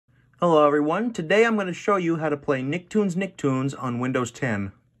Hello everyone, today I'm going to show you how to play Nicktoons Nick Tunes on Windows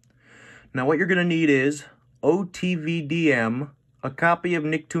 10. Now what you're going to need is OTVDM, a copy of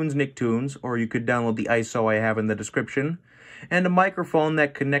Nicktoons Nick Tunes, or you could download the ISO I have in the description, and a microphone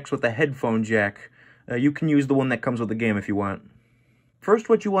that connects with a headphone jack. You can use the one that comes with the game if you want. First,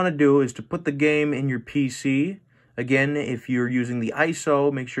 what you want to do is to put the game in your PC. Again, if you're using the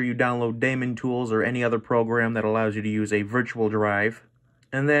ISO, make sure you download Daemon Tools or any other program that allows you to use a virtual drive.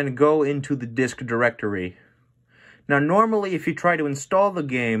 And then go into the disk directory. Now normally if you try to install the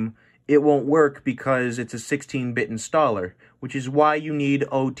game, it won't work because it's a 16-bit installer, which is why you need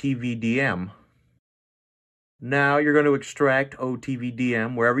OTVDM. Now you're going to extract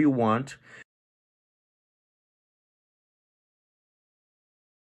OTVDM wherever you want.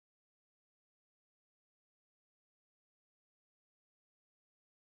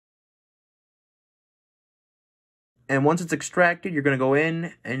 And once it's extracted, you're going to go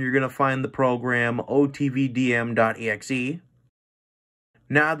in and you're going to find the program otvdm.exe.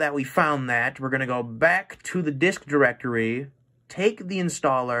 Now that we found that, we're going to go back to the disk directory, take the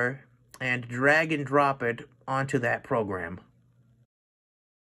installer, and drag and drop it onto that program.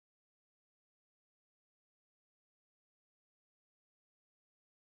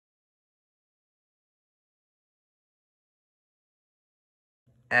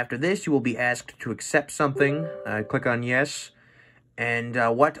 After this, you will be asked to accept something. Click on yes. And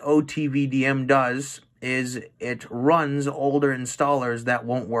what OTVDM does is it runs older installers that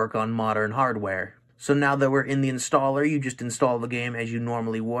won't work on modern hardware. So now that we're in the installer, you just install the game as you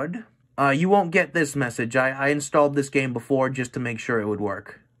normally would. You won't get this message. I installed this game before just to make sure it would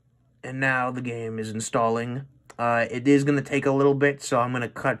work. And now the game is installing. It is going to take a little bit, so I'm going to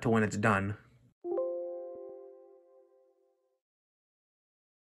cut to when it's done.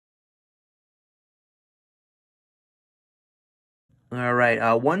 Alright,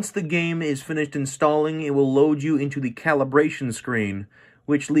 once the game is finished installing, it will load you into the calibration screen,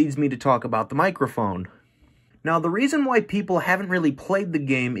 which leads me to talk about the microphone. Now, the reason why people haven't really played the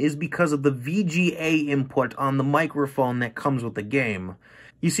game is because of the VGA input on the microphone that comes with the game.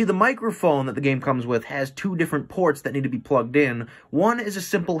 You see, the microphone that the game comes with has two different ports that need to be plugged in. One is a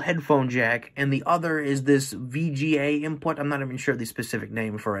simple headphone jack, and the other is this VGA input. I'm not even sure the specific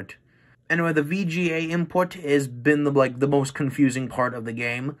name for it. Anyway, the VGA input has been the most confusing part of the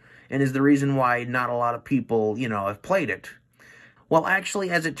game, and is the reason why not a lot of people, have played it. Well, actually,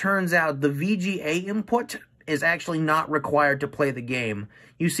 as it turns out, the VGA input is actually not required to play the game.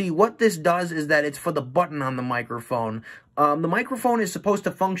 You see, what this does is that it's for the button on the microphone. The microphone is supposed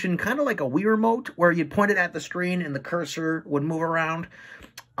to function kind of like a Wii remote, where you'd point it at the screen and the cursor would move around.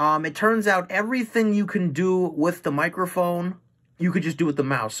 It turns out everything you can do with the microphone, you could just do with the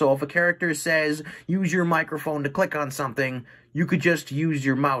mouse. So if a character says, use your microphone to click on something, you could just use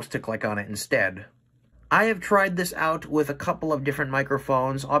your mouse to click on it instead. I have tried this out with a couple of different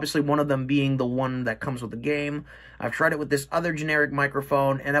microphones, obviously one of them being the one that comes with the game. I've tried it with this other generic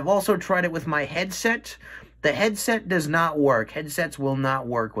microphone, and I've also tried it with my headset. The headset does not work. Headsets will not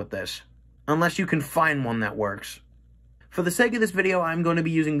work with this, unless you can find one that works. For the sake of this video, I'm going to be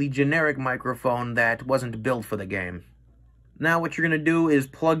using the generic microphone that wasn't built for the game. Now what you're going to do is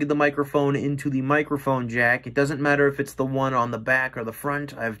plug the microphone into the microphone jack. It doesn't matter if it's the one on the back or the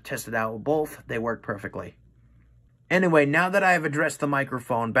front. I've tested out with both. They work perfectly. Anyway, now that I've addressed the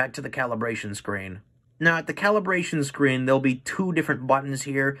microphone, back to the calibration screen. Now at the calibration screen, there'll be two different buttons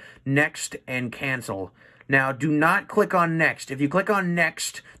here, Next and Cancel. Now do not click on Next. If you click on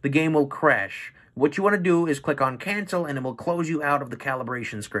Next, the game will crash. What you want to do is click on Cancel and it will close you out of the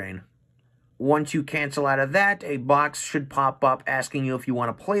calibration screen. Once you cancel out of that, a box should pop up asking you if you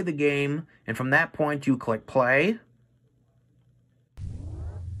want to play the game, and from that point you click play.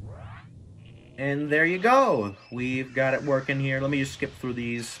 And there you go. We've got it working here. Let me just skip through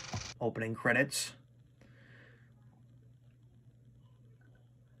these opening credits.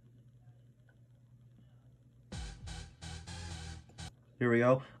 Here we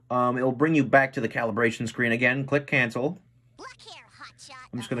go. It'll bring you back to the calibration screen again. Click cancel.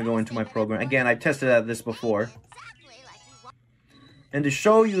 I'm just going to go into my program. Again, I tested out this before. And to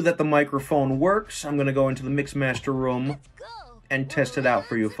show you that the microphone works, I'm going to go into the Mixmaster room and test it out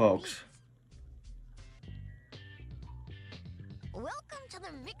for you folks.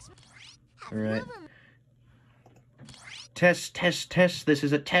 Alright. Test, test, test. This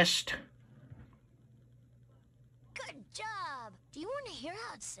is a test. Good job. Do you want to hear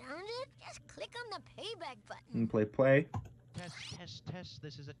how it sounded? Just click on the playback button. And play. Test, test, test.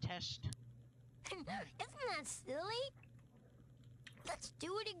 This is a test. Isn't that silly? Let's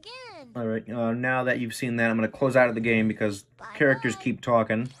do it again. Alright, now that you've seen that, I'm going to close out of the game because characters keep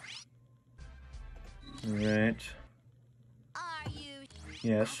talking. Alright. Are you?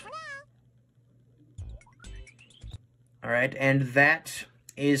 Yes. Alright, and that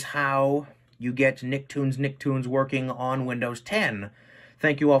is how you get Nicktoons Nick Tunes working on Windows 10.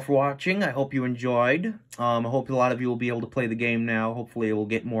 Thank you all for watching. I hope you enjoyed. I hope a lot of you will be able to play the game now. Hopefully it will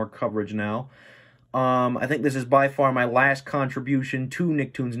get more coverage now. I think this is by far my last contribution to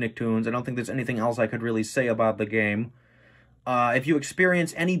Nicktoons Nick Tunes. I don't think there's anything else I could really say about the game. If you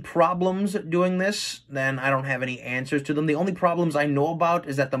experience any problems doing this, then I don't have any answers to them. The only problems I know about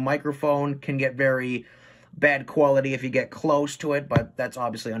is that the microphone can get very bad quality if you get close to it, but that's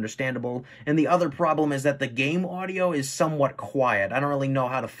obviously understandable. And the other problem is that the game audio is somewhat quiet. I don't really know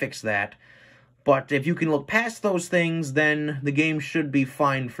how to fix that. But if you can look past those things, then the game should be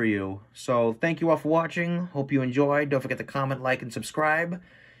fine for you. So thank you all for watching. Hope you enjoyed. Don't forget to comment, like, and subscribe.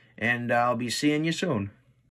 And I'll be seeing you soon.